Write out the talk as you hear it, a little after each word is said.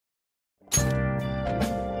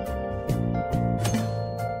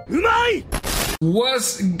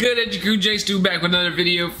What's good, Edgeku J Stu, back with another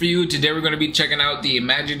video for you. Today we're going to be checking out the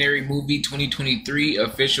Imaginary Movie 2023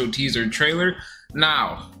 official teaser trailer.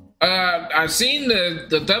 Now, I've seen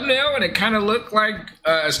the thumbnail and it kind of looked like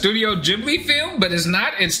a Studio Ghibli film, but it's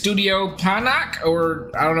not. It's Studio Panak,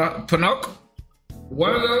 or I don't know, Panok,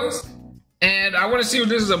 one of those. And I want to see what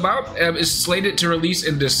this is about. It's slated to release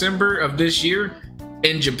in December of this year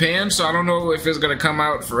in Japan, so I don't know if it's going to come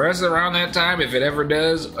out for us around that time, if it ever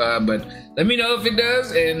does, but let me know if it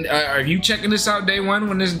does. And are you checking this out day one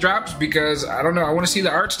when this drops? Because I don't know, I want to see the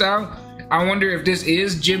art style. I wonder if this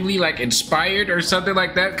is Ghibli like inspired or something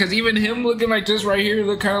like that, because even him looking like this right here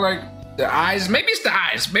look kind of like the eyes. Maybe it's the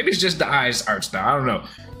eyes, maybe it's just the eyes art style, I don't know.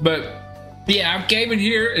 But yeah, I came in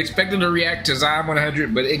here expecting to react to Zom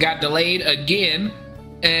 100, but it got delayed again,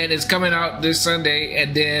 and it's coming out this Sunday,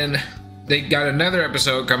 and then they got another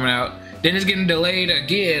episode coming out, then it's getting delayed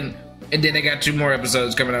again, and then they got 2 more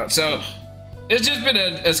episodes coming out. So it's just been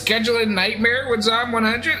a scheduling nightmare with Zom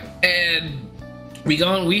 100, and we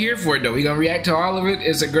here for it though. We gonna react to all of it.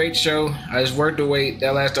 It's a great show. I just worked the wait.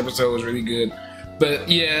 That last episode was really good. But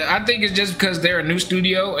yeah, I think it's just because they're a new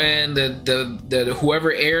studio, and the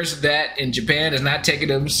whoever airs that in Japan is not taking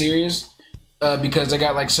them serious, because they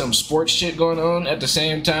got like some sports shit going on at the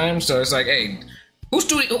same time. So it's like, hey, what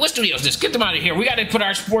studio is this? Get them out of here. We got to put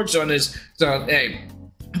our sports on this. So, hey,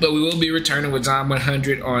 but we will be returning with Zom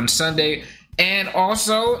 100 on Sunday. And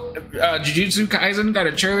also, Jujutsu Kaisen got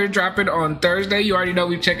a trailer dropping on Thursday. You already know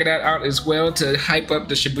we're checking that out as well to hype up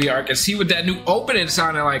the Shibuya arc and see what that new opening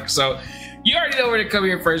sounded like. So, you already know where to come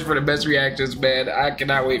here first for the best reactions, man. I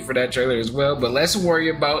cannot wait for that trailer as well. But let's worry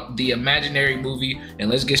about the Imaginary Movie, and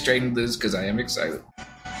let's get straight into this because I am excited.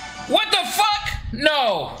 What the fuck?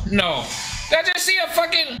 No. Did I just see a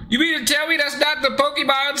fucking... You mean to tell me that's not the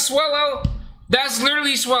Pokemon Swellow? That's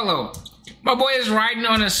literally Swellow. My boy is riding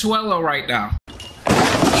on a Swellow right now.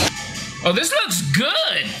 Oh, this looks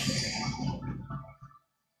good.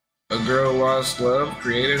 A girl lost love,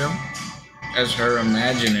 created him as her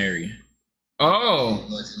imaginary. Oh.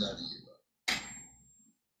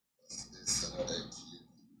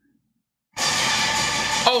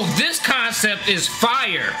 Oh, this concept is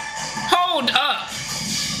fire. Hold up.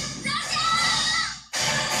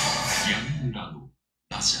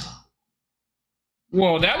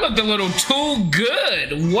 Whoa, that looked a little too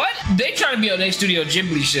good. What? They trying to be on their Studio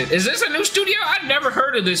Ghibli shit. Is this a new studio? I've never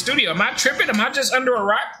heard of this studio. Am I tripping? Am I just under a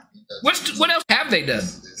rock? What else have they done?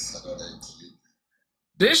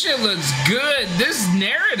 This shit looks good. This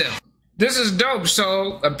narrative. This is dope.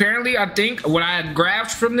 So apparently, I think what I had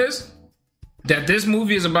grasped from this, that this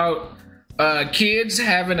movie is about kids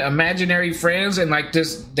having imaginary friends, and like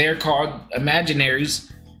this, they're called imaginaries.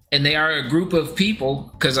 And they are a group of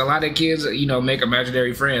people, because a lot of kids, you know, make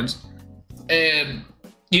imaginary friends. And,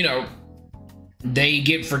 you know, they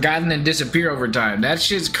get forgotten and disappear over time. That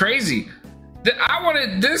shit's crazy.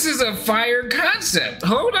 This is a fire concept.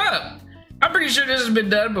 Hold up. I'm pretty sure this has been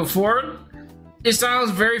done before. It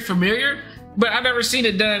sounds very familiar, but I've never seen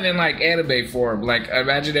it done in like anime form. Like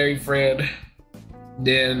imaginary friend,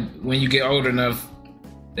 then when you get old enough,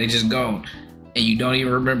 they just gone. And you don't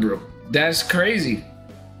even remember them. That's crazy.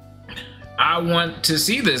 I want to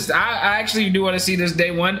see this. I actually do want to see this day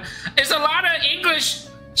one. There's a lot of English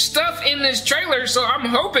stuff in this trailer, so I'm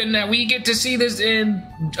hoping that we get to see this in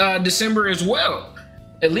December as well.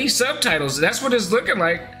 At least subtitles. That's what it's looking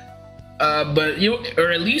like.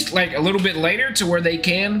 Or at least like a little bit later to where they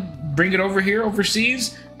can bring it over here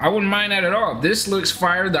overseas. I wouldn't mind that at all. This looks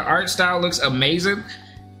fire. The art style looks amazing.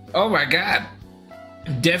 Oh my god.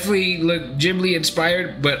 Definitely look Ghibli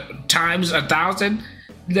inspired, but times 1,000.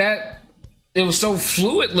 It was so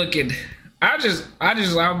fluid looking. I'm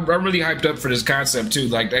really hyped up for this concept too.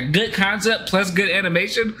 Like a good concept plus good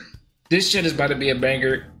animation. This shit is about to be a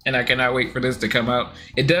banger, and I cannot wait for this to come out.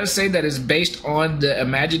 It does say that it's based on The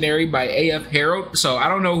Imaginary by A.F. Harold, so I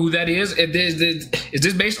don't know who that is. Is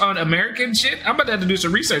this based on American shit? I'm about to have to do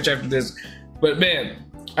some research after this. But man,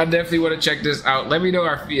 I definitely want to check this out. Let me know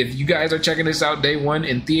if you guys are checking this out day one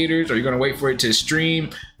in theaters, or you're gonna wait for it to stream.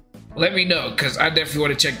 Let me know, because I definitely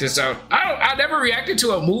want to check this out. I never reacted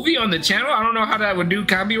to a movie on the channel. I don't know how that would do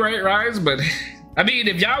copyright rise, but I mean,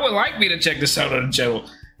 if y'all would like me to check this out on the channel,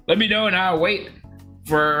 let me know, and I'll wait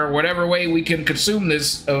for whatever way we can consume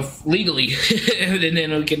this legally, and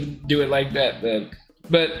then we can do it like that, man.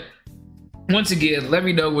 But once again, let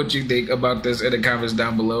me know what you think about this in the comments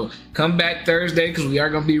down below. Come back Thursday, because we are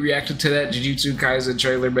going to be reacting to that Jujutsu Kaisen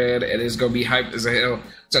trailer, man, and it's going to be hyped as hell.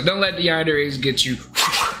 So don't let the yonder age get you.